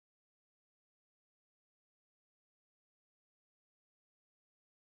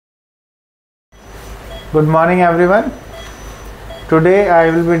Good morning everyone. Today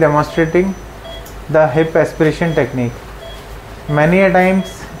I will be demonstrating the hip aspiration technique. Many a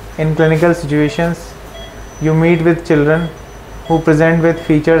times in clinical situations you meet with children who present with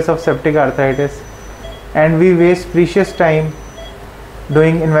features of septic arthritis, and we waste precious time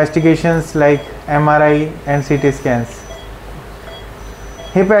doing investigations like MRI and CT scans.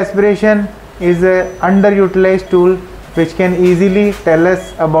 Hip aspiration is an underutilized tool which can easily tell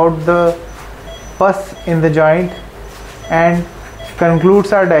us about the pus in the joint and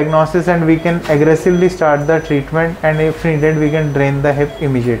concludes our diagnosis, and we can aggressively start the treatment, and if needed we can drain the hip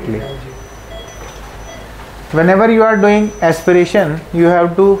immediately. Whenever you are doing aspiration, you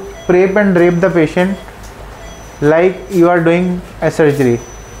have to prep and drape the patient like you are doing a surgery.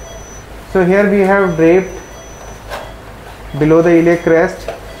 So here we have draped below the iliac crest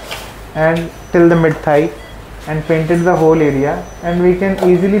and till the mid thigh and painted the whole area, and we can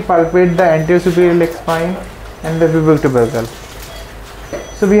easily palpate the anterior superior iliac spine and the pubic tubercle.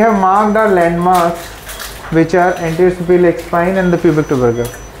 So we have marked our landmarks, which are anterior superior iliac spine and the pubic tubercle.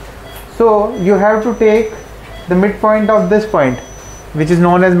 So you have to take the midpoint of this point, which is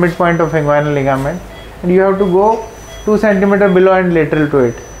known as midpoint of inguinal ligament, and you have to go 2 cm below and lateral to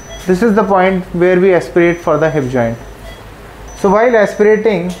it. This is the point where we aspirate for the hip joint. So while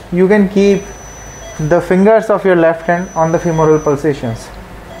aspirating, you can keep the fingers of your left hand on the femoral pulsations,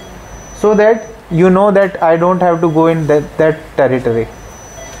 so that you know that I don't have to go in that territory.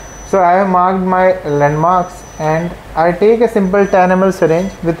 So I have marked my landmarks, and I take a simple 10 ml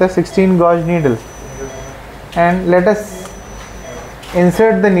syringe with a 16 gauge needle, and let us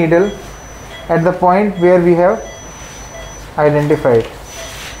insert the needle at the point where we have identified.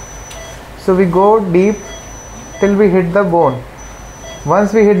 So we go deep till we hit the bone.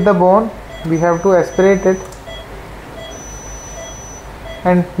 Once we hit the bone, we have to aspirate it,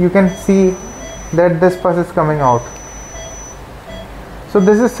 and you can see that this pus is coming out. So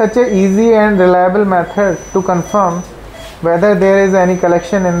this is such an easy and reliable method to confirm whether there is any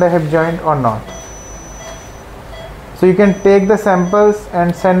collection in the hip joint or not. So you can take the samples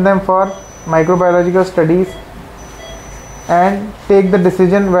and send them for microbiological studies and take the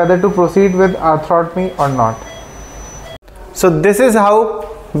decision whether to proceed with arthrotomy or not. So this is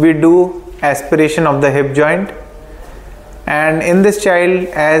how we do aspiration of the hip joint, and in this child,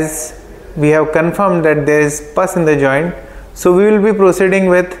 as we have confirmed that there is pus in the joint, so we will be proceeding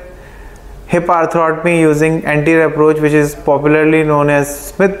with hip arthrotomy using anterior approach, which is popularly known as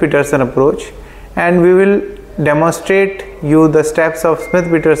Smith-Peterson approach, and we will demonstrate you the steps of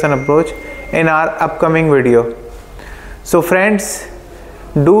Smith-Peterson approach in our upcoming video. So friends,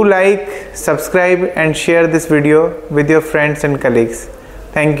 do like, subscribe and share this video with your friends and colleagues.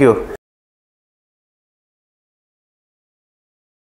 Thank you.